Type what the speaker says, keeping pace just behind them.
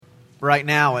Right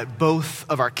now at both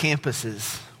of our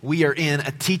campuses, we are in a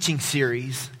teaching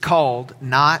series called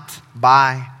Not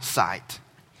by Sight.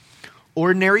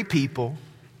 Ordinary people,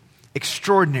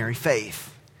 extraordinary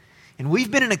faith. And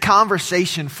we've been in a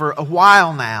conversation for a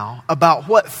while now about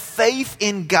what faith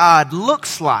in God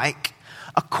looks like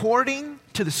according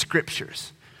to the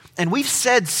Scriptures. And we've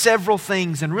said several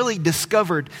things and really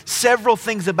discovered several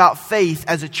things about faith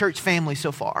as a church family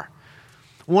so far.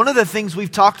 One of the things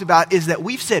we've talked about is that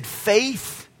we've said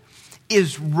faith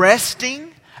is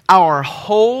resting our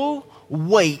whole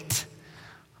weight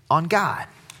on God.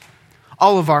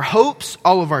 All of our hopes,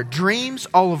 all of our dreams,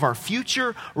 all of our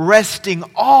future, resting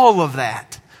all of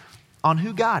that on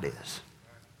who God is.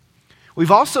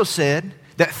 We've also said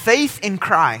that faith in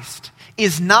Christ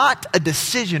is not a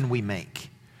decision we make.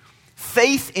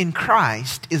 Faith in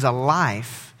Christ is a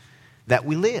life that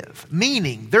we live.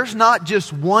 Meaning, there's not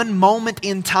just one moment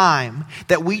in time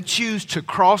that we choose to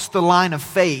cross the line of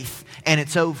faith and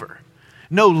it's over.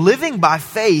 No, living by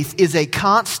faith is a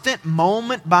constant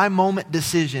moment-by-moment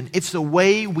decision. It's the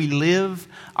way we live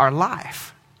our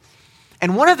life.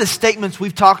 And one of the statements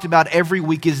we've talked about every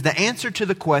week is the answer to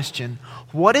the question,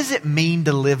 what does it mean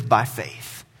to live by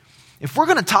faith? If we're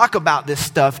going to talk about this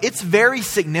stuff, it's very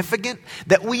significant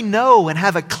that we know and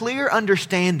have a clear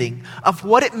understanding of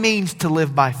what it means to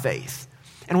live by faith.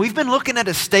 And we've been looking at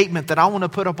a statement that I want to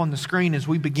put up on the screen as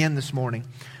we begin this morning.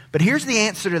 But here's the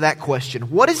answer to that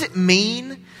question. What does it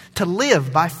mean to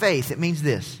live by faith? It means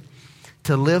this: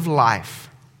 to live life,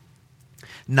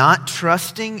 not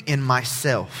trusting in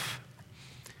myself,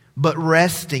 but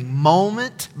resting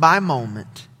moment by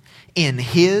moment in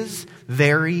His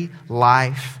very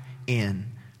life in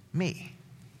me.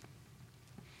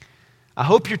 I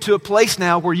hope you're to a place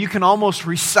now where you can almost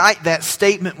recite that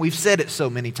statement. We've said it so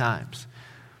many times.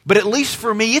 But at least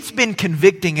for me, it's been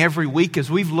convicting every week as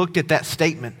we've looked at that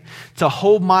statement to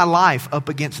hold my life up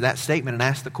against that statement and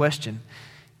ask the question,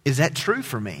 is that true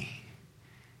for me?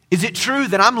 Is it true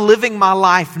that I'm living my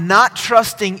life not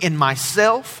trusting in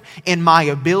myself, in my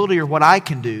ability or what I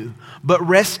can do, but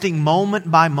resting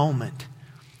moment by moment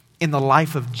in the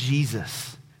life of Jesus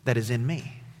that is in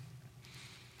me?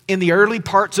 In the early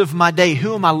parts of my day,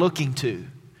 who am I looking to?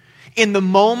 In the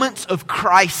moments of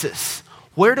crisis,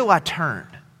 where do I turn?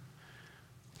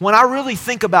 When I really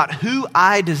think about who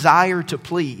I desire to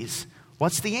please,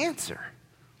 what's the answer?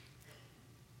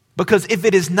 Because if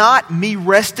it is not me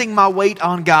resting my weight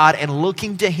on God and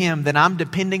looking to Him, then I'm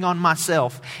depending on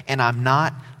myself and I'm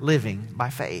not living by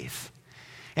faith.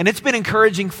 And it's been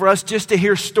encouraging for us just to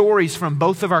hear stories from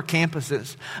both of our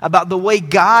campuses about the way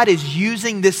God is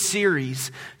using this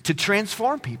series to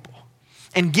transform people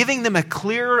and giving them a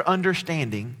clearer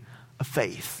understanding of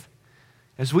faith.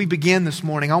 As we begin this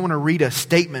morning, I want to read a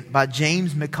statement by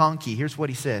James McConkie. Here's what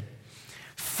he said: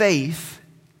 faith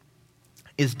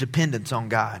is dependence on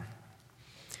God.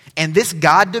 And this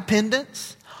God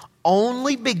dependence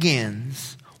only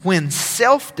begins when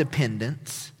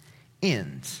self-dependence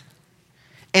ends.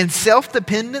 And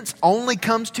self-dependence only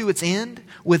comes to its end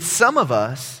with some of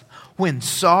us when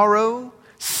sorrow,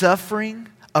 suffering,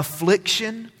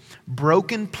 affliction,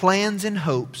 broken plans and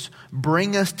hopes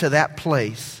bring us to that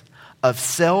place of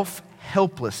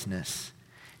self-helplessness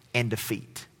and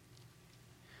defeat.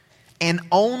 And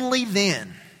only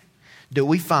then do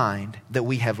we find that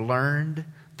we have learned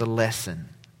the lesson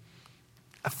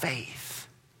of faith.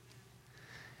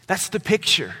 That's the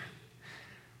picture.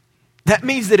 That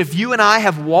means that if you and I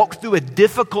have walked through a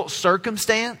difficult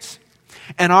circumstance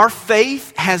and our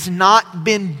faith has not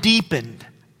been deepened,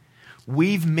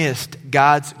 we've missed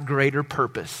God's greater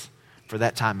purpose for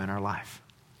that time in our life.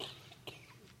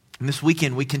 And this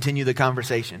weekend we continue the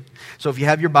conversation. So if you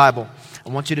have your Bible, I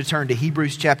want you to turn to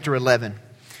Hebrews chapter 11.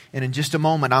 And in just a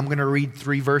moment, I'm going to read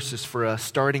 3 verses for us,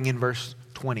 starting in verse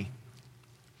 20.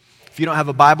 If you don't have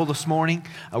a Bible this morning,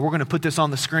 we're going to put this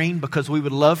on the screen because we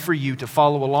would love for you to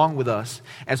follow along with us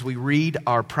as we read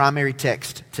our primary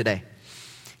text today.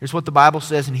 Here's what the Bible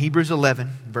says in Hebrews 11,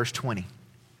 verse 20.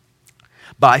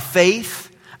 By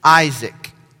faith,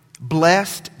 Isaac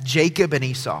blessed Jacob and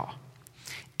Esau,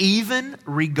 even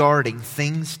regarding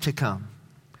things to come.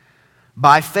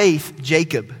 By faith,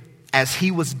 Jacob, as he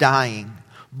was dying,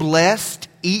 blessed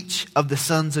each of the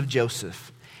sons of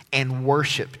Joseph and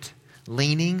worshipped,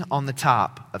 leaning on the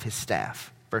top of his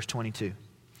staff. Verse 22.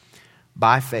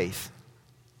 By faith,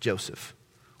 Joseph,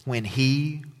 when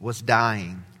he was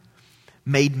dying,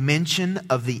 made mention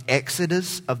of the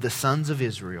exodus of the sons of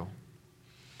Israel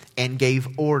and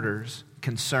gave orders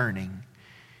concerning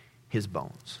his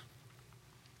bones.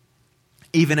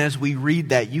 Even as we read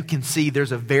that, you can see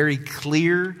there's a very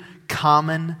clear,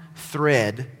 common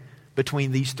thread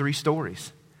between these three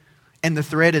stories. And the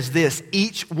thread is this: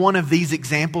 each one of these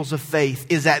examples of faith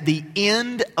is at the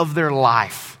end of their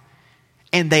life,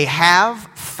 and they have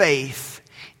faith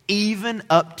even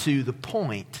up to the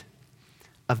point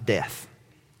of death.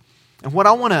 And what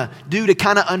I want to do to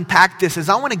kind of unpack this is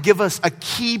I want to give us a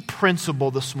key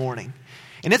principle this morning.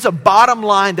 And it's a bottom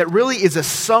line that really is a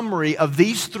summary of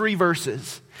these three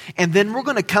verses. And then we're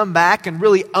going to come back and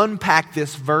really unpack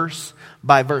this verse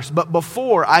by verse. But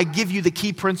before I give you the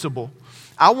key principle,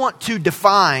 I want to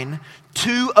define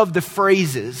two of the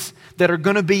phrases that are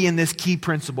going to be in this key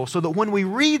principle so that when we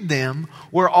read them,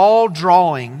 we're all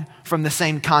drawing from the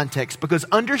same context. Because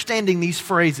understanding these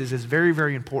phrases is very,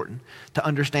 very important to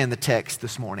understand the text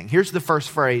this morning. Here's the first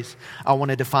phrase I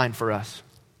want to define for us: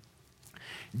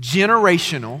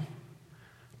 generational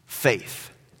faith.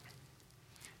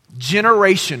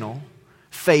 Generational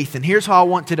faith. And here's how I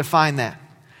want to define that: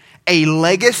 a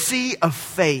legacy of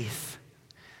faith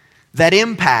that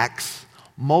impacts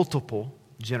multiple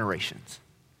generations.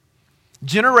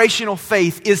 Generational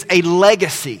faith is a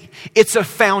legacy. It's a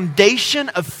foundation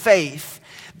of faith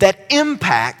that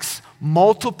impacts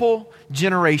multiple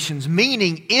generations,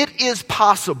 meaning it is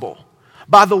possible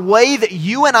by the way that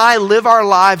you and I live our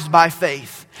lives by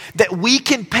faith that we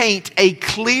can paint a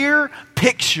clear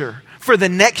picture for the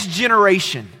next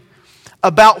generation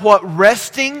about what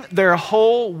resting their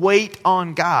whole weight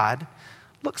on God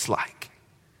looks like.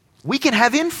 We can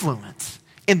have influence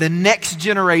in the next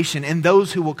generation and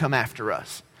those who will come after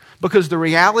us. Because the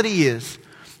reality is,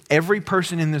 every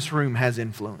person in this room has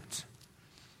influence.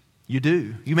 You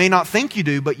do. You may not think you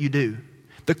do, but you do.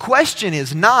 The question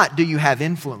is not, do you have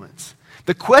influence?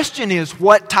 The question is,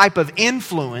 what type of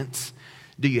influence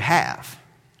do you have?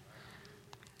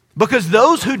 Because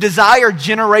those who desire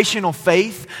generational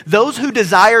faith, those who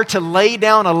desire to lay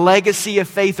down a legacy of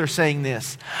faith are saying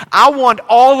this: I want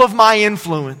all of my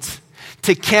influence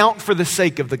to count for the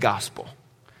sake of the gospel.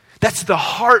 That's the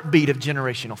heartbeat of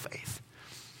generational faith.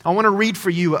 I want to read for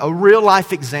you a real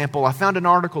life example. I found an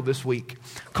article this week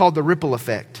called The Ripple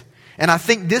Effect. And I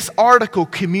think this article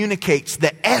communicates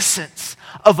the essence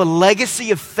of a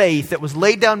legacy of faith that was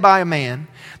laid down by a man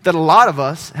that a lot of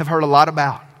us have heard a lot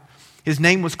about. His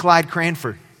name was Clyde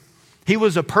Cranford. He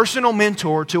was a personal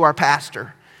mentor to our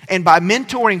pastor. And by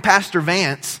mentoring Pastor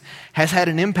Vance, has had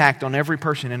an impact on every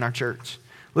person in our church.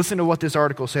 Listen to what this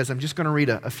article says. I'm just going to read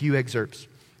a few excerpts.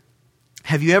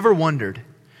 Have you ever wondered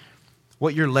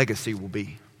what your legacy will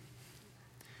be?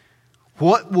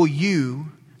 What will you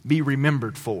be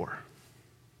remembered for?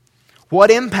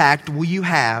 What impact will you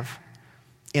have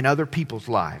in other people's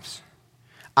lives?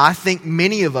 I think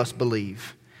many of us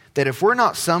believe that if we're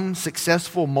not some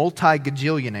successful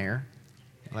multi-gajillionaire,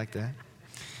 like that,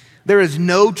 there is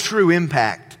no true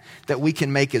impact that we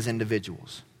can make as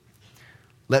individuals.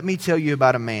 Let me tell you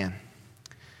about a man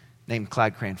named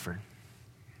Clyde Cranford.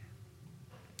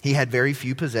 He had very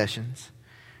few possessions,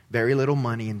 very little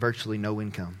money, and virtually no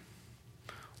income.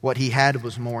 What he had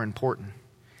was more important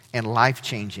and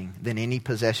life-changing than any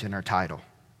possession or title.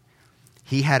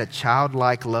 He had a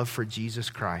childlike love for Jesus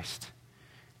Christ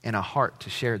and a heart to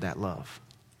share that love.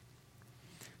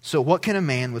 So what can a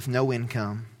man with no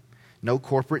income, no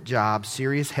corporate job,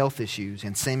 serious health issues,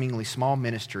 and seemingly small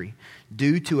ministry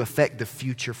do to affect the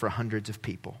future for hundreds of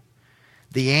people?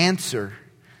 The answer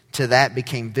to that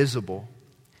became visible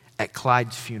at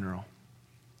Clyde's funeral.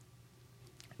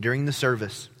 During the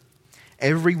service,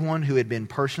 everyone who had been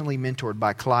personally mentored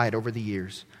by Clyde over the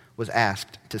years was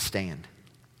asked to stand.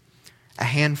 A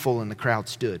handful in the crowd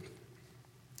stood.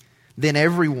 Then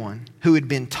everyone who had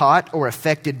been taught or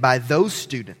affected by those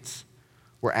students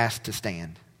were asked to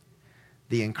stand.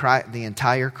 The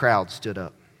entire crowd stood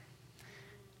up,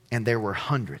 and there were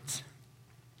hundreds.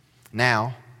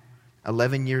 Now,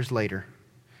 11 years later,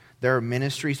 there are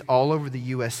ministries all over the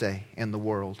USA and the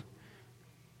world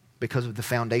because of the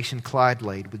foundation Clyde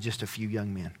laid with just a few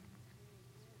young men.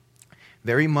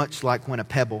 Very much like when a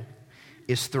pebble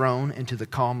is thrown into the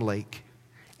calm lake,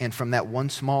 and from that one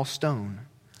small stone,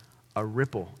 a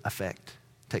ripple effect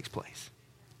takes place.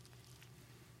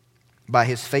 By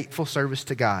his faithful service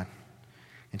to God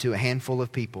and to a handful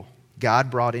of people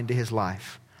God brought into his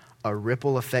life, a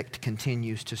ripple effect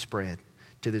continues to spread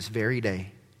to this very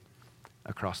day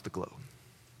across the globe.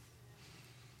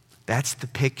 That's the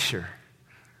picture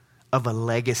of a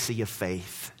legacy of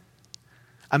faith.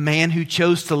 A man who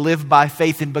chose to live by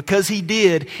faith, and because he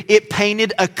did, it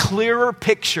painted a clearer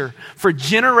picture for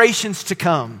generations to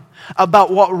come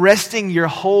about what resting your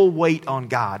whole weight on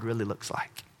God really looks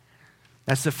like.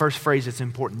 That's the first phrase that's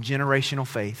important: generational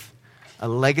faith, a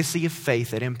legacy of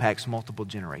faith that impacts multiple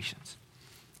generations.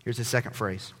 Here's the second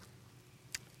phrase: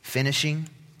 Finishing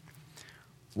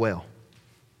well.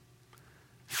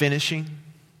 Finishing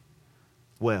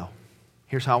well.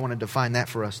 Here's how I want to define that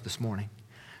for us this morning.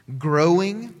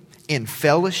 Growing in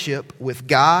fellowship with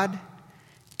God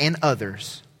and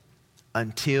others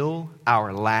until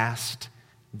our last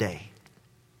day.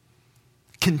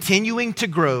 Continuing to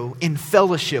grow in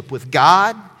fellowship with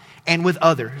God and with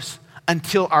others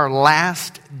until our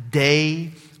last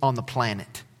day on the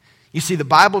planet. You see, the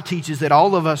Bible teaches that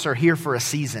all of us are here for a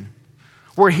season.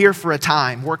 We're here for a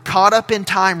time. We're caught up in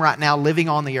time right now living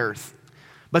on the earth.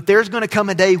 But there's going to come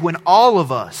a day when all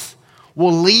of us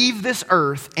will leave this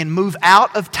earth and move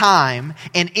out of time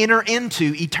and enter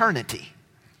into eternity.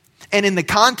 And in the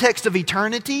context of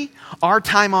eternity, our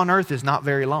time on earth is not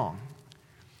very long.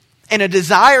 And a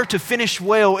desire to finish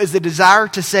well is a desire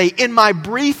to say, in my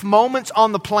brief moments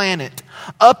on the planet,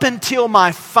 up until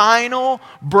my final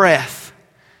breath,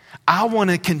 I want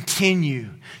to continue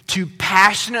to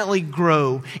passionately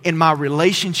grow in my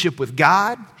relationship with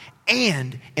God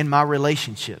and in my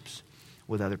relationships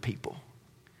with other people.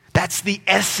 That's the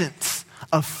essence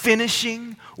of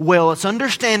finishing well. It's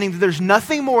understanding that there's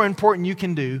nothing more important you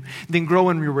can do than grow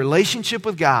in your relationship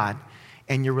with God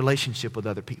and your relationship with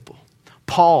other people.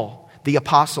 Paul, the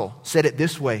apostle, said it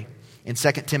this way in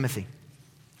 2 Timothy,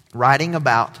 writing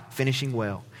about finishing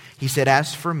well. He said,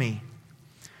 "As for me,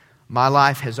 my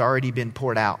life has already been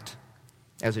poured out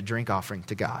as a drink offering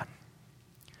to God.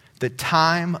 The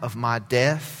time of my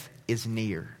death is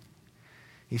near."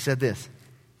 He said this.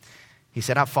 He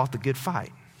said, "I've fought the good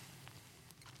fight.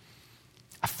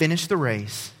 I finished the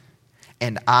race,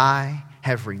 and I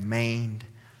have remained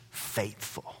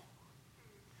faithful."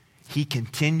 He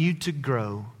continued to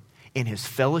grow in his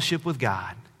fellowship with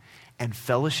God and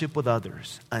fellowship with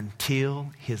others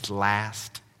until his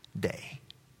last day.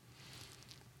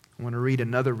 I want to read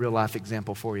another real-life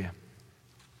example for you.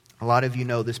 A lot of you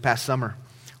know this past summer,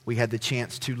 we had the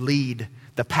chance to lead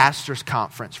the pastors'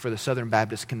 conference for the Southern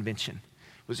Baptist Convention.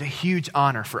 It was a huge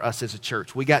honor for us as a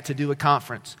church. We got to do a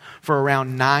conference for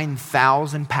around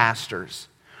 9,000 pastors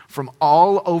from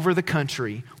all over the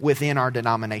country within our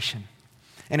denomination.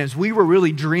 And as we were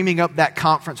really dreaming up that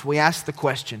conference, we asked the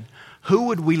question, who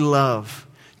would we love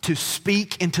to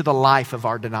speak into the life of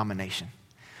our denomination?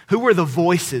 Who were the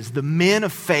voices, the men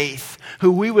of faith,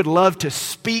 who we would love to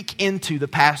speak into the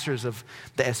pastors of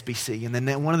the SBC? And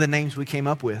then one of the names we came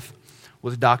up with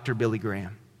was Dr. Billy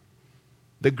Graham,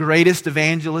 the greatest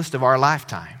evangelist of our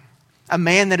lifetime. A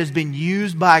man that has been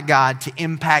used by God to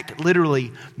impact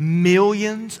literally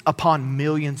millions upon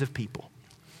millions of people.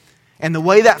 And the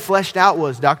way that fleshed out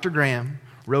was Dr. Graham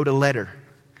wrote a letter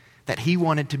that he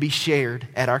wanted to be shared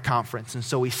at our conference. And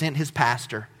so he sent his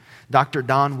pastor, Dr.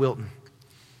 Don Wilton.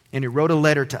 And he wrote a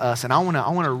letter to us. And I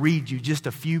want to read you just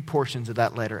a few portions of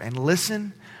that letter. And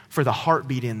listen for the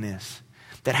heartbeat in this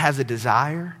that has a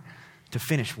desire to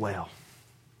finish well.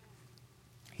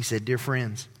 He said, "Dear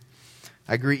friends,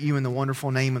 I greet you in the wonderful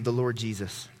name of the Lord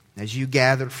Jesus as you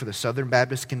gathered for the Southern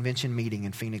Baptist Convention meeting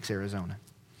in Phoenix, Arizona.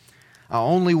 I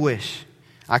only wish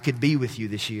I could be with you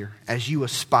this year as you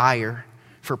aspire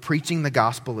for preaching the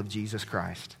gospel of Jesus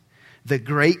Christ. The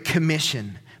Great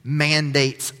Commission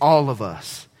mandates all of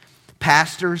us,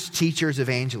 pastors, teachers,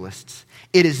 evangelists.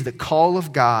 It is the call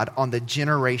of God on the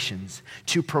generations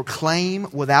to proclaim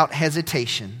without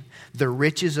hesitation the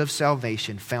riches of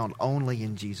salvation found only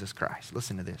in Jesus Christ."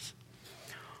 Listen to this.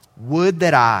 "Would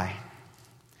that I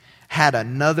had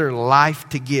another life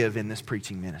to give in this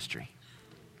preaching ministry.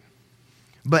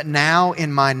 But now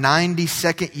in my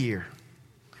 92nd year,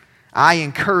 I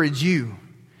encourage you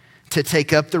to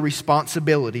take up the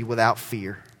responsibility without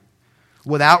fear,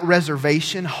 without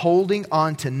reservation, holding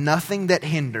on to nothing that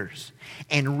hinders,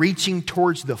 and reaching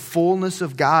towards the fullness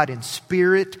of God in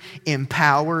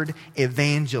Spirit-empowered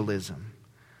evangelism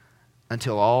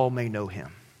until all may know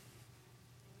Him.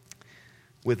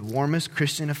 With warmest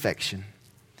Christian affection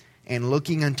and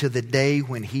looking unto the day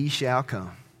when He shall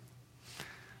come.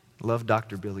 Love,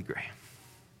 Dr. Billy Graham."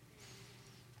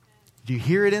 Do you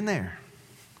hear it in there?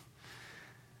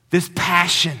 This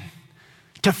passion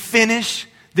to finish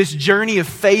this journey of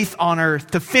faith on earth,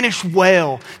 to finish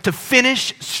well, to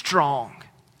finish strong.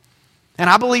 And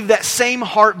I believe that same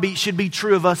heartbeat should be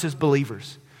true of us as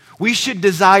believers. We should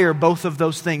desire both of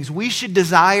those things. We should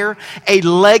desire a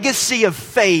legacy of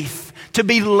faith to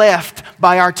be left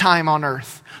by our time on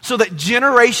earth, so that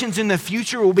generations in the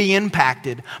future will be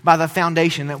impacted by the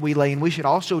foundation that we lay. And we should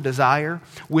also desire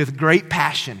with great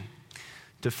passion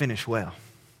to finish well.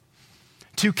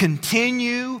 To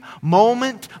continue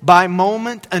moment by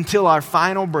moment until our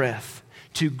final breath.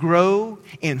 To grow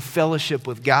in fellowship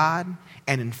with God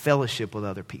and in fellowship with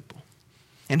other people.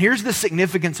 And here's the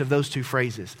significance of those two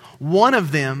phrases. One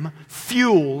of them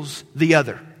fuels the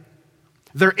other.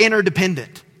 They're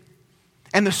interdependent.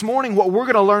 And this morning, what we're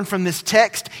going to learn from this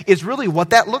text is really what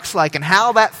that looks like and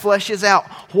how that fleshes out.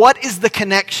 What is the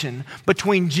connection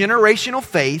between generational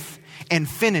faith and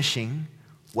finishing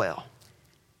well?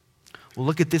 We'll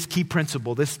look at this key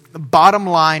principle, this bottom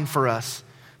line for us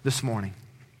this morning.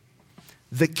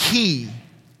 The key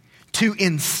to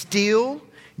instill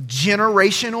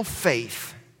generational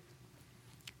faith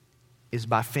is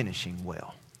by finishing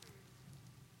well.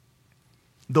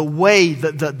 The way,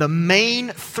 the main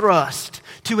thrust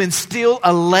to instill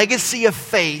a legacy of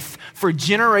faith for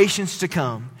generations to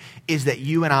come is that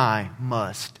you and I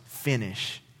must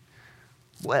finish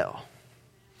well.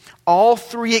 All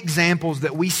three examples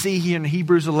that we see here in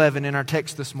Hebrews 11 in our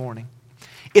text this morning,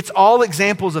 it's all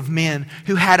examples of men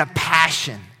who had a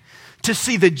passion to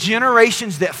see the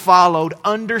generations that followed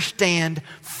understand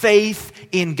faith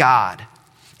in God.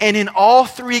 And in all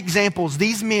three examples,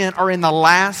 these men are in the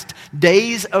last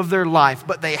days of their life,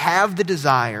 but they have the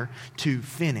desire to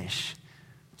finish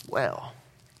well.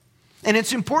 And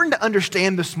it's important to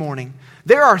understand this morning,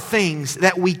 there are things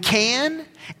that we can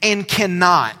and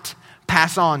cannot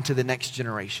pass on to the next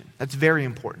generation. That's very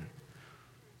important.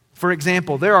 For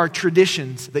example, there are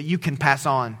traditions that you can pass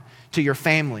on to your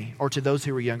family or to those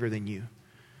who are younger than you.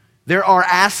 There are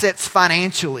assets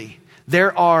financially.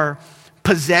 There are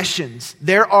possessions.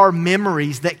 There are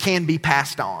memories that can be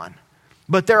passed on.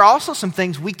 But there are also some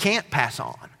things we can't pass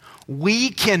on.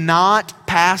 We cannot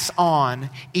pass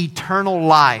on eternal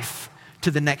life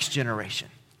to the next generation.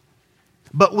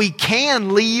 But we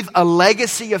can leave a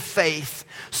legacy of faith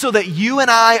so that you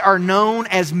and I are known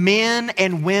as men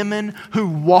and women who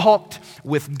walked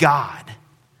with God.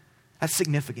 That's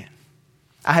significant.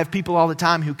 I have people all the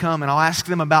time who come and I'll ask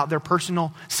them about their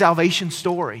personal salvation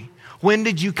story. When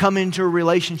did you come into a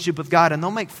relationship with God? And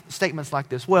they'll make statements like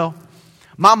this. Well,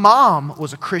 my mom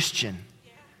was a Christian,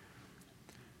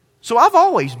 so I've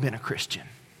always been a Christian.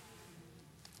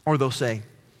 Or they'll say,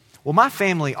 well, my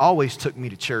family always took me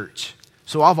to church,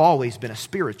 so I've always been a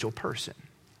spiritual person.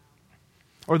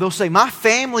 Or they'll say, my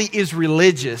family is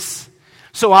religious,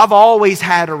 so I've always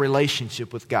had a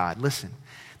relationship with God. Listen,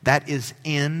 that is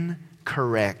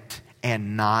incorrect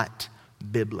and not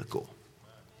biblical.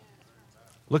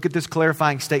 Look at this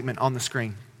clarifying statement on the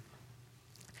screen.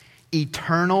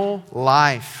 Eternal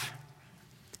life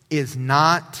is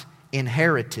not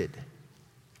inherited.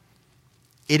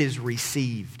 It is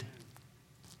received.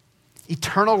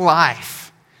 Eternal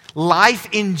life, life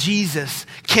in Jesus,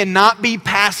 cannot be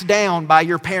passed down by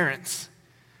your parents.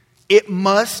 It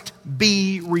must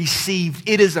be received.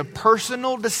 It is a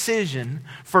personal decision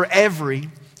for every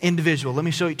individual. Let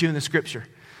me show it to you in the scripture.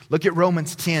 Look at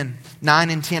Romans 10, 9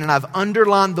 and 10, and I've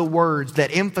underlined the words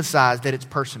that emphasize that it's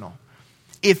personal.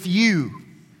 If you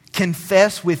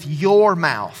confess with your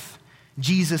mouth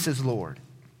Jesus is Lord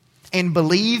and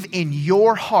believe in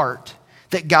your heart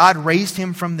that God raised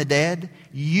him from the dead,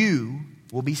 you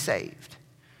will be saved.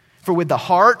 For with the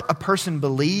heart a person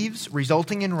believes,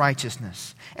 resulting in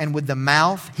righteousness, and with the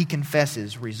mouth he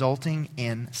confesses, resulting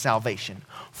in salvation.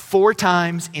 4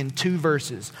 times in 2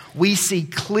 verses, we see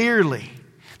clearly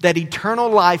that eternal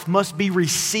life must be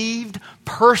received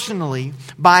personally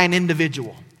by an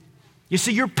individual. You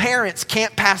see, your parents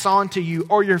can't pass on to you,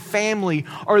 or your family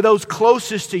or those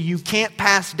closest to you can't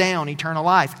pass down eternal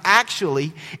life.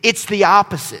 Actually, it's the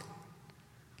opposite.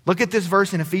 Look at this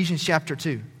verse in Ephesians chapter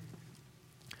 2.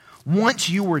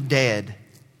 Once you were dead,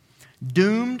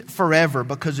 doomed forever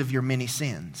because of your many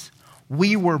sins,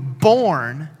 we were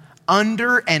born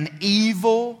under an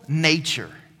evil nature,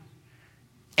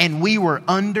 and we were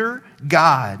under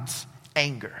God's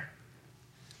anger.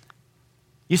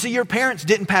 You see, your parents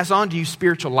didn't pass on to you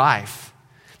spiritual life.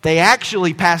 They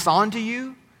actually passed on to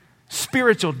you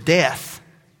spiritual death.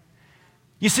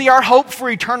 You see, our hope for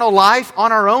eternal life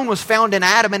on our own was found in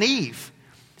Adam and Eve.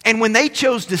 And when they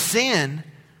chose to sin,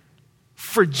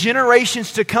 for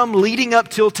generations to come leading up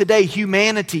till today,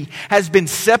 humanity has been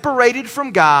separated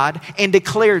from God and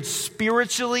declared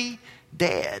spiritually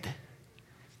dead.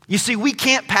 You see, we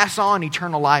can't pass on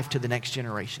eternal life to the next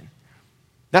generation.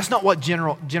 That's not what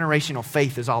generational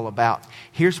faith is all about.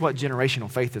 Here's what generational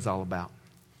faith is all about.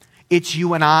 It's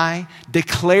you and I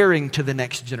declaring to the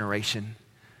next generation,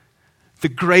 the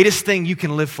greatest thing you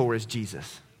can live for is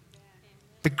Jesus.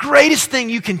 The greatest thing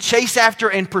you can chase after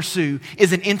and pursue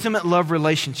is an intimate love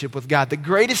relationship with God. The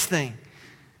greatest thing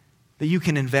that you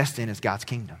can invest in is God's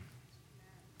kingdom.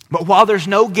 But while there's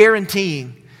no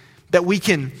guaranteeing that we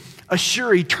can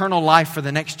assure eternal life for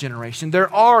the next generation,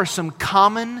 there are some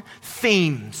common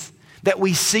themes that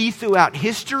we see throughout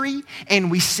history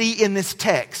and we see in this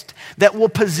text that will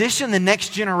position the next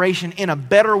generation in a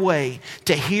better way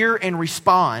to hear and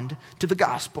respond to the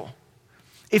gospel.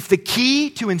 If the key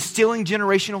to instilling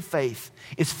generational faith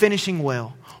is finishing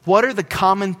well, what are the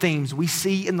common themes we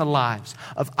see in the lives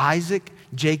of Isaac,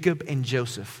 Jacob, and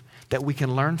Joseph that we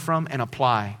can learn from and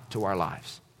apply to our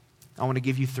lives? I want to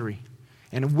give you 3.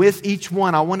 And with each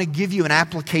one, I want to give you an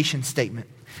application statement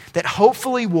that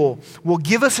hopefully will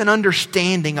give us an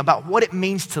understanding about what it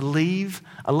means to leave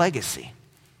a legacy.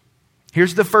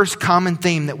 Here's the first common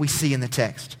theme that we see in the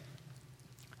text.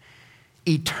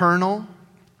 Eternal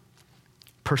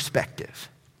perspective.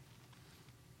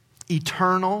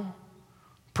 Eternal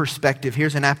perspective.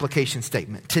 Here's an application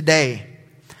statement. Today,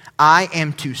 I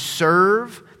am to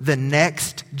serve the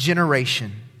next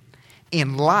generation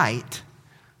in light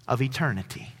of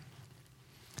eternity.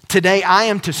 Today, I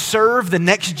am to serve the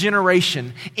next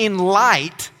generation in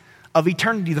light of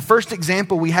eternity. The first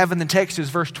example we have in the text is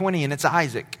verse 20, and it's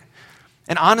Isaac.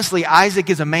 And honestly, Isaac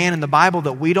is a man in the Bible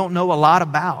that we don't know a lot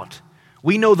about.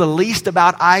 We know the least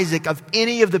about Isaac of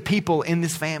any of the people in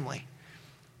this family.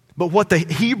 But what the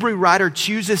Hebrew writer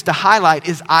chooses to highlight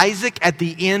is Isaac at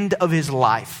the end of his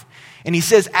life. And he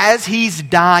says, as he's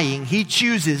dying, he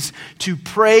chooses to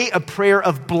pray a prayer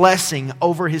of blessing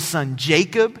over his son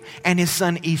Jacob and his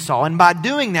son Esau. And by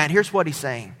doing that, here's what he's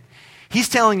saying. He's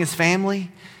telling his family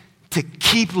to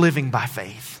keep living by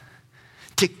faith,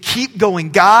 to keep going.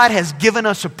 God has given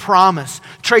us a promise,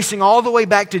 tracing all the way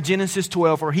back to Genesis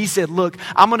 12, where he said, look,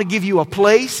 I'm going to give you a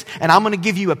place and I'm going to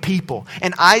give you a people.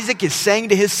 And Isaac is saying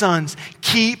to his sons,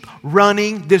 keep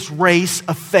running this race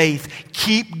of faith.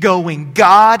 Keep going.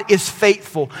 God is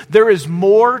faithful. There is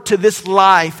more to this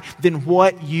life than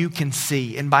what you can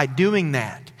see. And by doing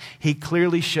that, he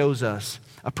clearly shows us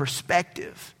a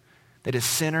perspective that is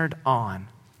centered on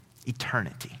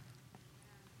eternity.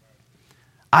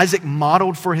 Isaac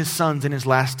modeled for his sons in his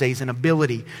last days an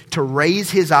ability to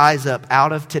raise his eyes up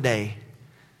out of today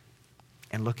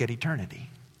and look at eternity.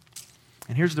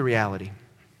 And here's the reality.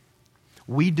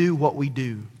 We do what we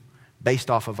do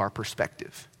based off of our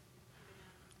perspective.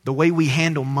 The way we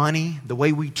handle money, the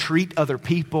way we treat other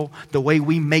people, the way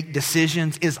we make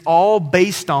decisions is all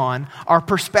based on our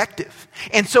perspective.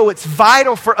 And so it's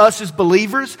vital for us as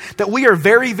believers that we are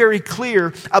very, very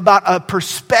clear about a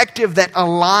perspective that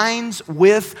aligns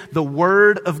with the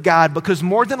Word of God. Because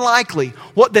more than likely,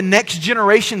 what the next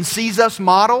generation sees us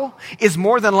model is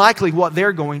more than likely what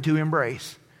they're going to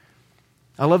embrace.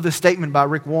 I love this statement by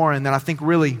Rick Warren that I think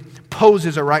really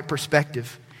poses a right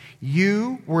perspective.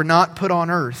 You were not put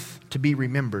on earth to be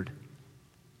remembered.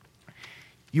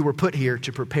 You were put here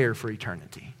to prepare for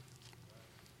eternity.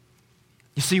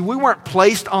 You see, we weren't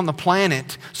placed on the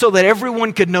planet so that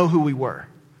everyone could know who we were.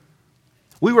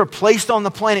 We were placed on the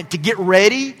planet to get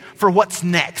ready for what's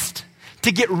next,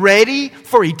 to get ready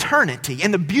for eternity.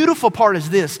 And the beautiful part is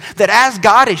this, that as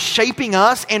God is shaping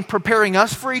us and preparing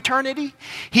us for eternity,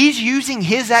 He's using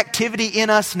His activity in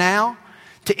us now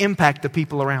to impact the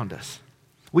people around us.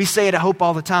 We say it at Hope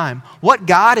all the time. What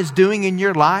God is doing in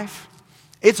your life,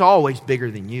 it's always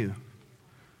bigger than you.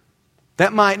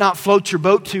 That might not float your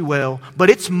boat too well, but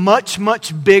it's much,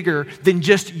 much bigger than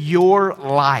just your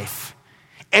life.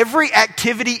 Every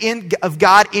activity of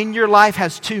God in your life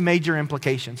has 2 major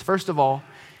implications. First of all,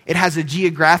 it has a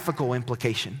geographical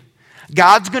implication.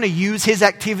 God's going to use His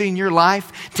activity in your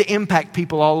life to impact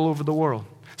people all over the world.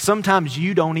 Sometimes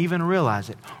you don't even realize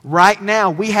it. Right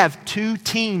now, we have 2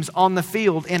 teams on the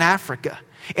field in Africa.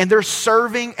 And they're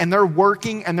serving and they're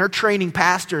working and they're training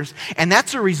pastors. And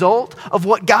that's a result of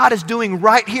what God is doing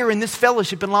right here in this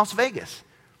fellowship in Las Vegas.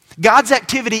 God's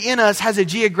activity in us has a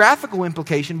geographical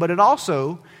implication, but it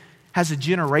also has a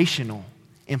generational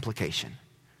implication.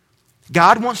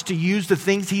 God wants to use the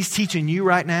things He's teaching you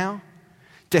right now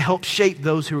to help shape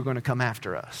those who are going to come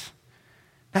after us.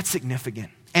 That's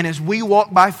significant. And as we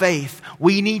walk by faith,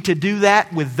 we need to do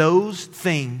that with those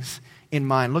things in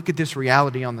mind. Look at this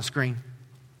reality on the screen.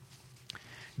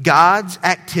 God's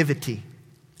activity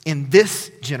in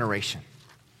this generation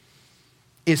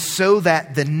is so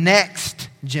that the next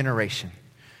generation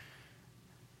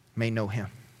may know Him.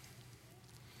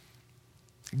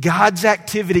 God's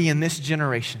activity in this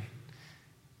generation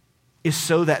is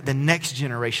so that the next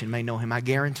generation may know Him. I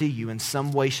guarantee you, in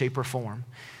some way, shape, or form,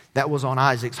 that was on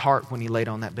Isaac's heart when he laid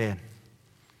on that bed.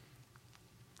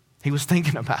 He was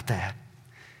thinking about that.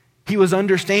 He was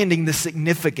understanding the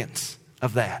significance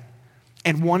of that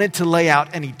and wanted to lay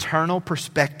out an eternal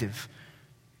perspective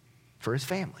for his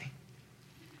family.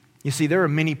 You see, there are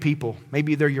many people,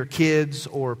 maybe they're your kids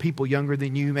or people younger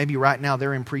than you, maybe right now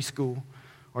they're in preschool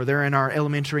or they're in our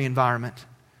elementary environment.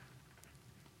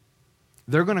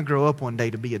 they're going to grow up one day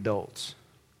to be adults,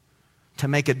 to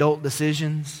make adult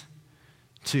decisions,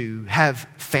 to have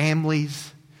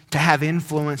families, to have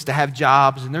influence, to have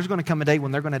jobs. And there's going to come a day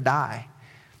when they're going to die.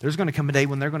 There's going to come a day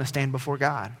when they're going to stand before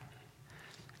God.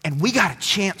 And we got a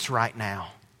chance right now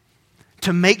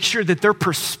to make sure that their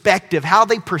perspective, how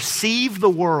they perceive the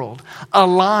world,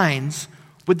 aligns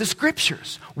with the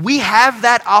Scriptures. We have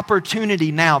that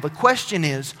opportunity now. The question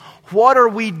is, what are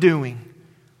we doing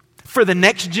for the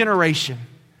next generation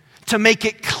to make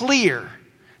it clear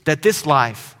that this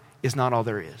life is not all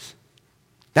there is?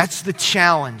 That's the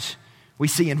challenge we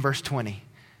see in verse 20.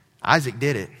 Isaac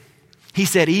did it. He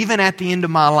said, even at the end of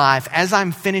my life, as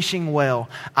I'm finishing well,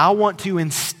 I want to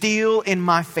instill in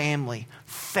my family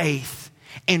faith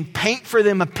and paint for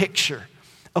them a picture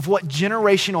of what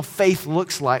generational faith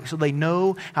looks like so they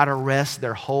know how to rest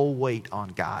their whole weight on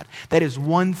God. That is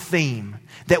one theme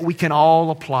that we can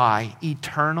all apply: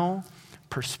 eternal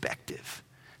perspective.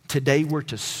 Today we're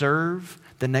to serve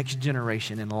the next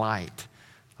generation in light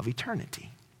of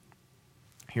eternity.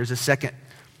 Here's a second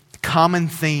common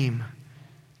theme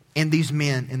in these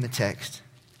men in the text: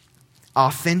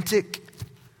 authentic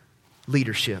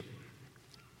leadership.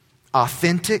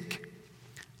 Authentic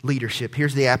leadership.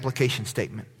 Here's the application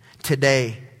statement.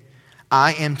 Today,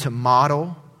 I am to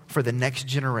model for the next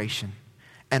generation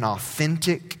an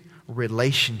authentic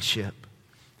relationship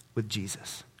with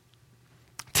Jesus.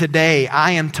 Today,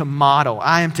 I am to model,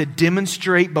 I am to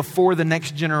demonstrate before the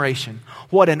next generation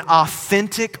what an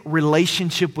authentic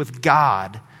relationship with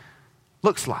God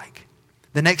looks like.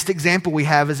 The next example we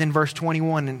have is in verse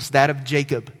 21, and it's that of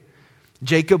Jacob.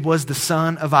 Jacob was the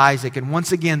son of Isaac. And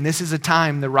once again, this is a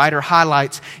time the writer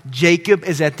highlights Jacob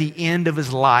is at the end of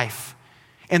his life.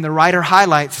 And the writer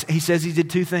highlights, he says he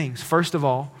did two things. First of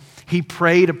all, he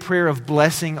prayed a prayer of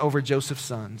blessing over Joseph's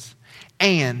sons,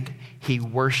 and he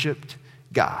worshiped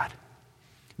God.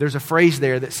 There's a phrase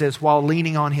there that says, while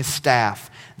leaning on his staff.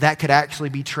 That could actually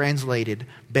be translated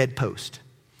bedpost.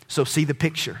 So see the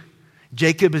picture.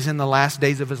 Jacob is in the last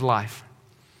days of his life,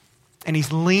 and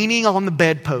he's leaning on the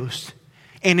bedpost.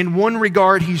 And in one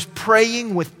regard, he's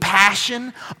praying with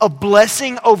passion a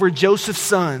blessing over Joseph's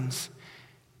sons.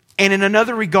 And in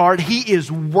another regard, he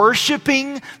is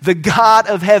worshiping the God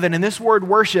of heaven. And this word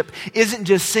worship isn't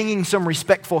just singing some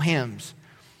respectful hymns.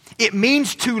 It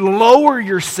means to lower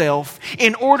yourself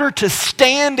in order to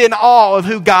stand in awe of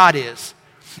who God is.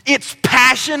 It's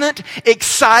passionate,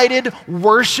 excited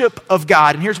worship of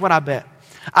God. And here's what I bet.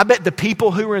 I bet the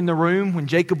people who were in the room when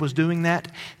Jacob was doing that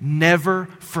never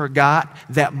forgot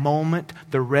that moment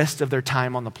the rest of their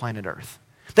time on the planet Earth.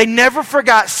 They never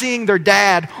forgot seeing their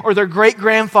dad or their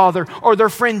great-grandfather or their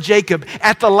friend Jacob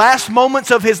at the last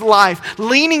moments of his life,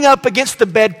 leaning up against the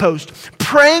bedpost,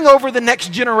 praying over the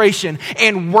next generation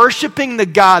and worshiping the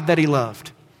God that he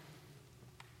loved.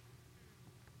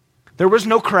 There was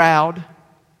no crowd.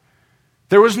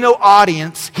 There was no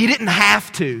audience. He didn't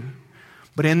have to.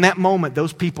 But in that moment,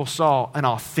 those people saw an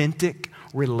authentic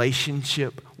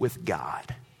relationship with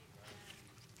God.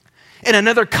 And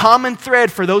another common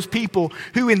thread for those people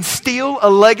who instill a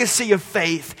legacy of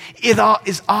faith is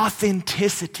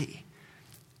authenticity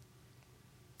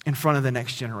in front of the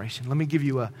next generation. Let me give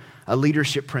you a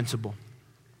leadership principle.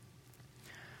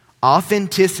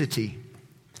 Authenticity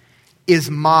is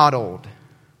modeled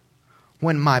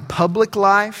when my public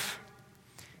life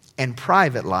and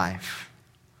private life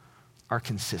are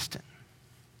consistent.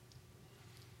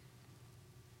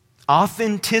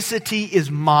 Authenticity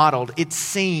is modeled, it's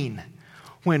seen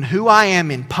when who I am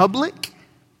in public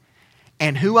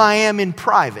and who I am in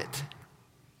private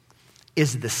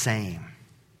is the same.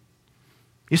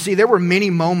 You see, there were many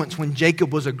moments when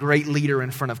Jacob was a great leader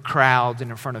in front of crowds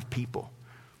and in front of people.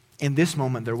 In this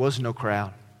moment, there was no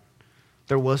crowd.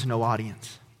 There was no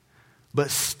audience.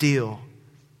 But still,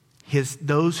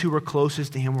 those who were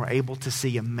closest to him were able to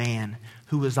see a man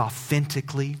who was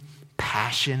authentically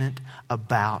passionate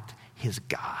about his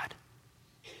God.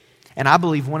 And I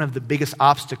believe one of the biggest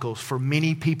obstacles for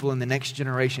many people in the next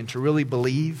generation to really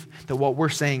believe that what we're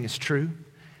saying is true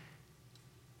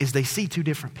is they see two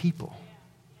different people.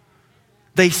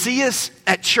 They see us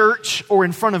at church or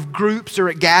in front of groups or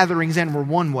at gatherings and we're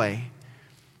one way.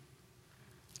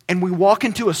 And we walk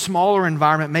into a smaller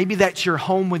environment, maybe that's your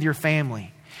home with your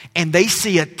family, and they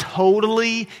see a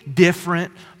totally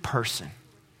different person.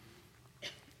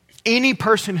 Any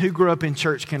person who grew up in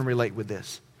church can relate with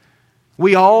this.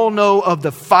 We all know of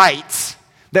the fights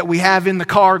that we have in the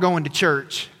car going to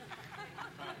church.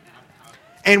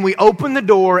 And we open the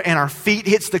door and our feet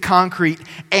hits the concrete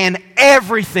and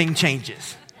everything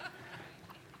changes.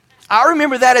 I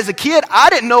remember that as a kid. I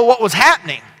didn't know what was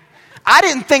happening. I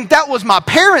didn't think that was my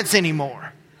parents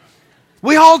anymore.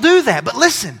 We all do that. But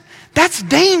listen, that's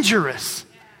dangerous.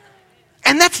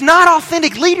 And that's not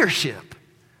authentic leadership.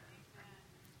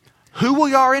 Who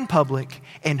we are in public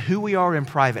and who we are in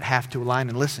private have to align.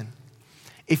 And listen,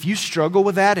 if you struggle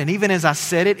with that, and even as I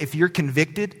said it, if you're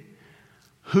convicted,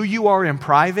 who you are in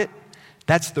private,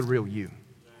 that's the real you.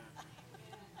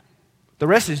 The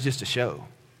rest is just a show.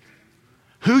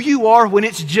 Who you are when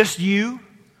it's just you,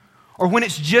 or when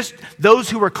it's just those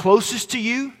who are closest to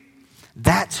you,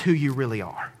 that's who you really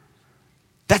are.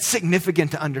 That's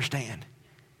significant to understand.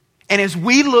 And as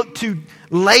we look to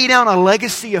lay down a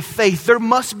legacy of faith, there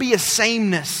must be a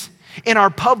sameness in our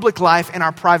public life and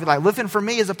our private life. Listen, for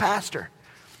me as a pastor,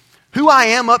 who I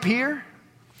am up here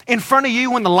in front of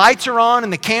you when the lights are on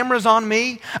and the camera's on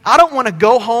me, I don't want to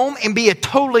go home and be a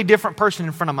totally different person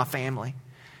in front of my family.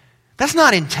 That's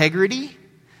not integrity.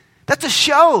 That's a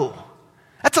show.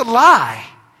 That's a lie.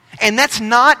 And that's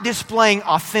not displaying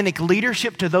authentic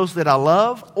leadership to those that I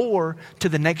love or to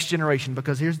the next generation.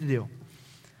 Because here's the deal.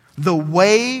 The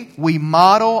way we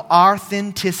model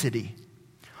authenticity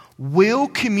will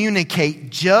communicate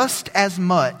just as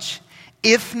much,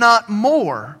 if not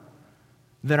more,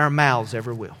 than our mouths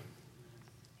ever will.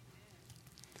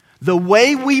 The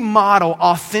way we model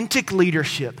authentic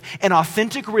leadership and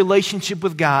authentic relationship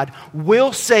with God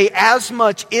will say as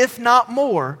much, if not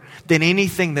more, than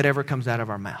anything that ever comes out of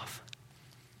our mouth.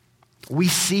 We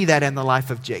see that in the life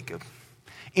of Jacob.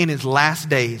 In his last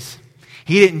days,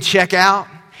 he didn't check out.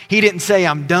 He didn't say,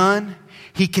 I'm done.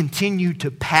 He continued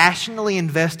to passionately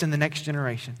invest in the next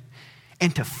generation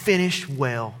and to finish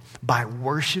well by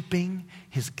worshiping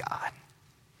his God.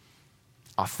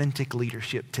 Authentic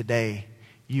leadership today,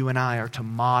 you and I are to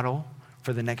model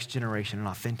for the next generation an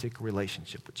authentic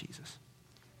relationship with Jesus.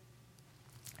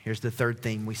 Here's the third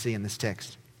thing we see in this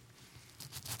text.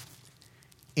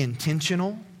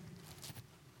 Intentional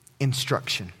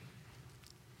instruction.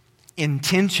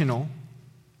 Intentional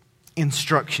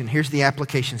instruction. Here's the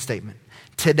application statement.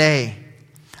 Today,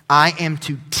 I am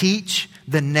to teach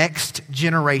the next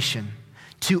generation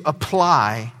to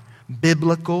apply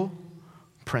biblical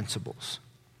principles.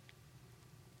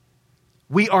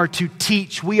 We are to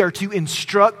teach, we are to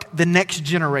instruct the next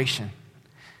generation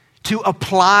to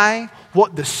apply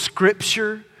what the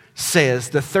Scripture says.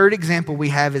 The third example we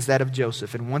have is that of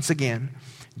Joseph. And once again,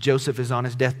 Joseph is on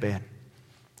his deathbed.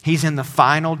 He's in the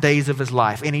final days of his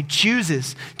life. And he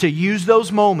chooses to use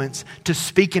those moments to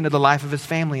speak into the life of his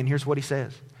family. And here's what he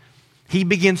says. He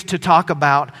begins to talk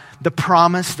about the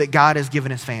promise that God has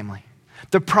given his family.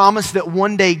 The promise that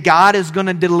one day God is going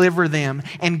to deliver them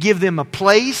and give them a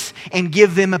place and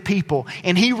give them a people.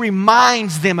 And he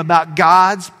reminds them about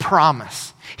God's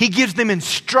promise. He gives them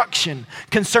instruction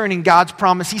concerning God's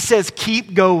promise. He says,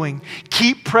 keep going.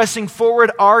 Keep pressing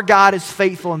forward. Our God is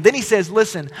faithful. And then he says,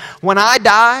 listen, when I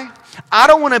die, I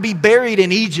don't want to be buried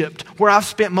in Egypt where I've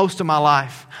spent most of my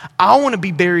life. I want to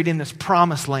be buried in this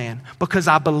promised land because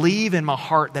I believe in my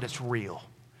heart that it's real.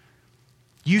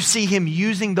 You see him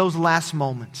using those last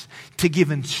moments to give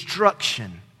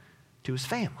instruction to his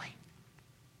family.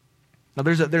 Now,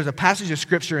 there's a passage of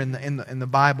Scripture in the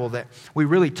Bible that we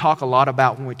really talk a lot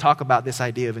about when we talk about this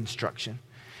idea of instruction.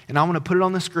 And I want to put it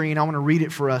on the screen. I want to read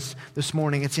it for us this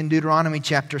morning. It's in Deuteronomy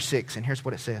chapter 6, and here's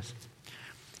what it says.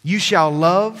 You shall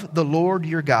love the Lord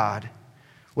your God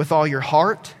with all your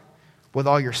heart, with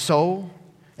all your soul,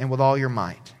 and with all your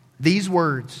might. These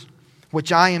words,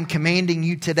 which I am commanding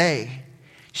you today,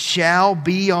 shall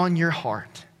be on your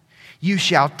heart. You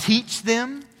shall teach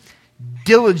them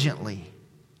diligently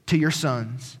to your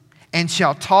sons, and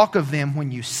shall talk of them when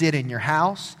you sit in your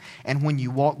house, and when you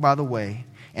walk by the way,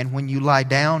 and when you lie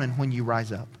down, and when you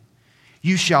rise up.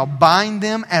 You shall bind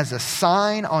them as a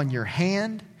sign on your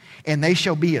hand, and they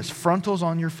shall be as frontals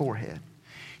on your forehead.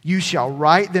 You shall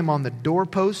write them on the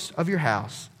doorposts of your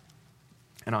house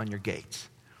and on your gates.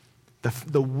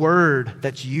 The word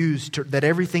that's used, that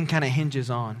everything kind of hinges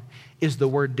on, is the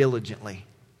word diligently.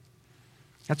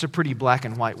 That's a pretty black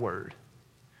and white word.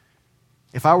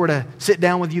 If I were to sit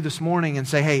down with you this morning and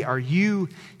say, hey, are you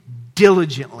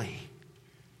diligently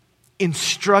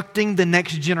instructing the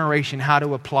next generation how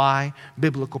to apply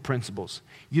biblical principles?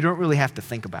 You don't really have to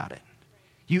think about it.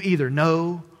 You either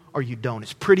know or you don't.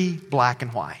 It's pretty black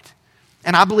and white.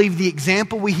 And I believe the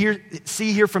example we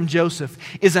see here from Joseph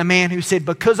is a man who said,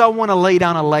 because I want to lay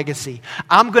down a legacy,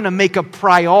 I'm going to make a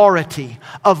priority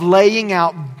of laying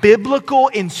out biblical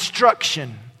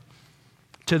instruction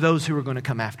to those who are going to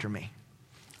come after me.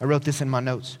 I wrote this in my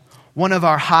notes. One of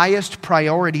our highest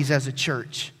priorities as a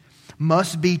church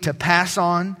must be to pass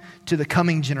on to the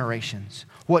coming generations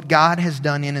what God has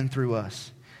done in and through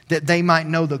us. that they might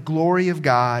know the glory of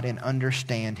God and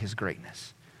understand His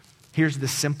greatness. Here's the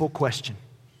simple question.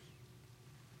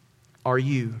 Are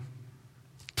you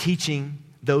teaching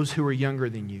those who are younger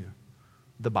than you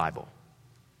the Bible?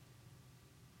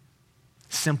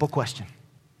 Simple question.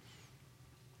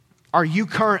 Are you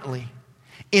currently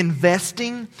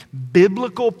investing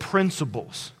biblical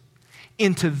principles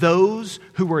into those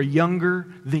who are younger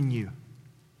than you?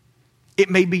 It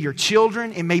may be your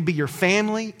children, it may be your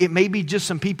family, it may be just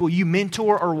some people you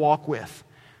mentor or walk with.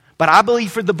 But I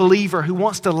believe for the believer who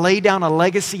wants to lay down a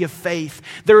legacy of faith,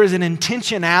 there is an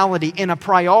intentionality and a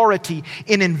priority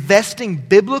in investing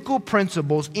biblical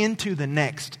principles into the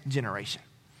next generation.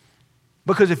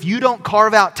 Because if you don't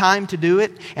carve out time to do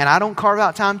it, and I don't carve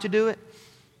out time to do it,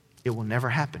 it will never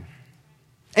happen.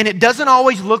 And it doesn't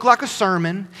always look like a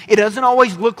sermon. It doesn't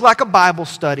always look like a Bible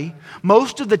study.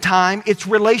 Most of the time, it's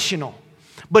relational.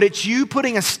 But it's you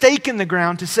putting a stake in the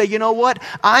ground to say, you know what?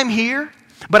 I'm here,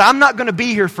 but I'm not going to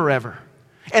be here forever.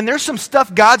 And there's some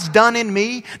stuff God's done in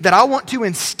me that I want to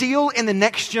instill in the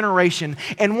next generation.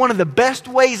 And one of the best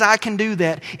ways I can do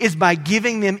that is by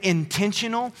giving them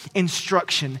intentional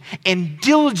instruction and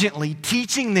diligently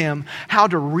teaching them how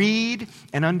to read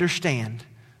and understand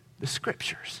the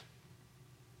Scriptures.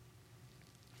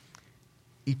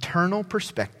 Eternal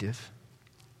perspective,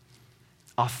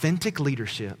 authentic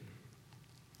leadership,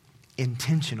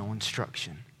 intentional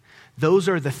instruction. Those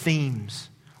are the themes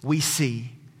we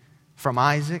see from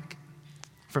Isaac,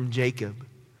 from Jacob,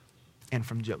 and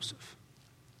from Joseph.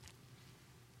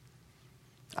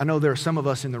 I know there are some of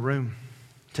us in the room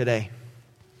today,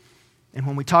 and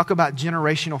when we talk about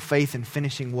generational faith and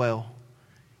finishing well,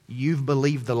 you've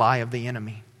believed the lie of the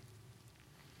enemy.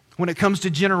 When it comes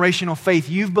to generational faith,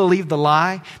 you've believed the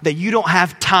lie that you don't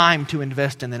have time to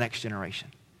invest in the next generation.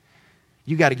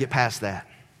 You got to get past that.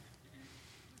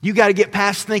 You got to get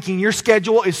past thinking your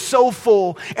schedule is so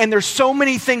full and there's so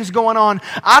many things going on.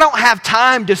 I don't have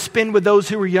time to spend with those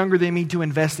who are younger than me to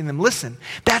invest in them. Listen,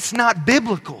 that's not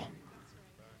biblical.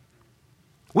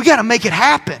 We got to make it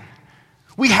happen.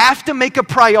 We have to make a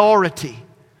priority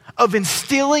of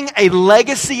instilling a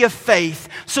legacy of faith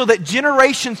so that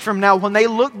generations from now, when they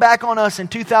look back on us in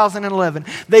 2011,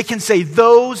 they can say,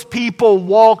 those people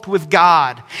walked with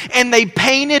God and they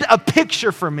painted a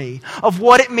picture for me of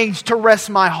what it means to rest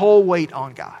my whole weight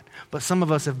on God. But some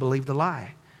of us have believed the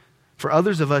lie. For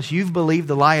others of us, you've believed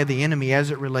the lie of the enemy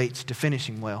as it relates to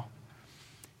finishing well.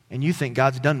 And you think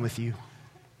God's done with you.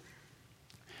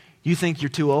 You think you're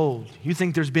too old. You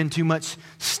think there's been too much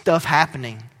stuff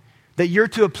happening. That you're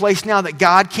to a place now that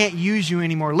God can't use you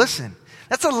anymore. Listen,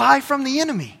 that's a lie from the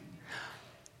enemy.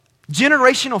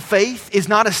 Generational faith is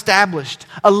not established.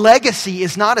 A legacy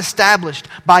is not established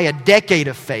by a decade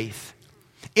of faith.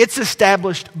 It's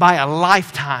established by a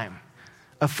lifetime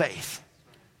of faith.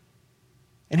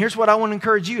 And here's what I want to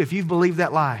encourage you. If you've believed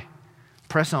that lie,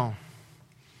 press on.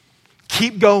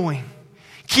 Keep going.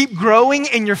 Keep growing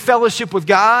in your fellowship with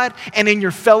God and in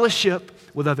your fellowship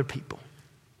with other people.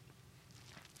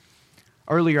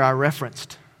 Earlier I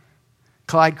referenced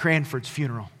Clyde Cranford's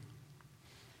funeral.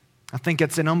 I think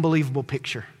it's an unbelievable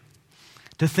picture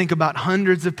to think about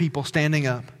hundreds of people standing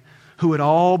up who had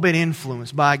all been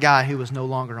influenced by a guy who was no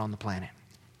longer on the planet.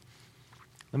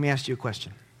 Let me ask you a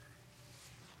question.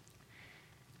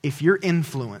 If your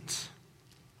influence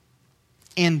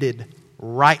ended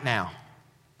right now,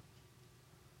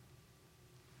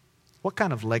 what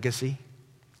kind of legacy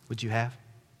would you have?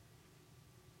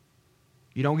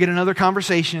 You don't get another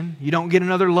conversation. You don't get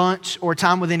another lunch or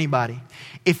time with anybody.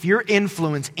 If your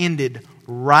influence ended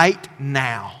right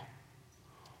now,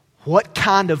 what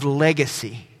kind of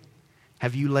legacy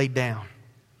have you laid down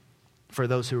for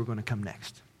those who are going to come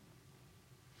next?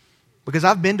 Because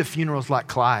I've been to funerals like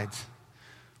Clyde's,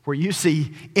 where you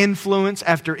see influence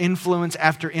after influence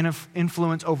after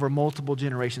influence over multiple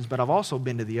generations, but I've also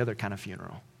been to the other kind of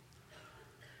funeral.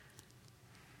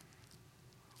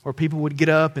 Or people would get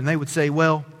up and they would say,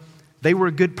 well, they were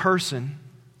a good person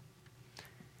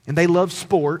and they loved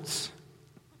sports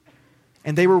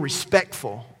and they were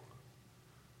respectful,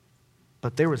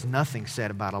 but there was nothing said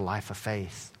about a life of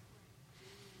faith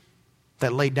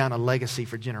that laid down a legacy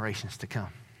for generations to come.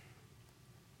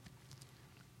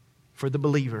 For the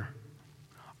believer,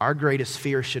 our greatest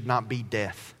fear should not be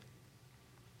death.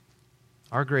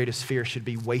 Our greatest fear should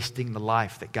be wasting the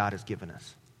life that God has given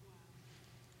us.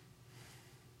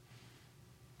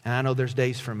 And I know there's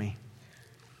days for me,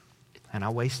 and I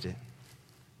waste it.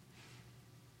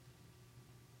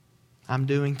 I'm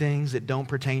doing things that don't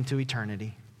pertain to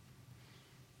eternity.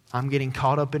 I'm getting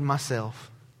caught up in myself,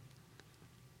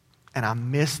 and I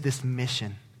miss this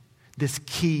mission, this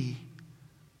key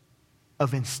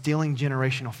of instilling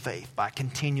generational faith by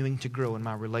continuing to grow in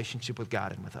my relationship with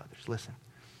God and with others. Listen,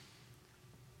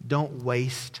 don't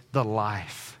waste the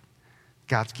life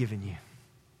God's given you.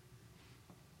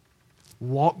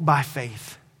 Walk by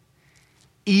faith,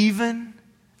 even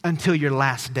until your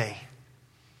last day.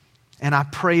 And I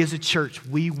pray as a church,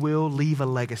 we will leave a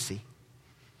legacy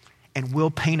and we'll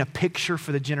paint a picture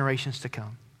for the generations to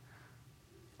come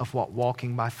of what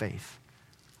walking by faith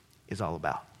is all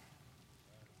about.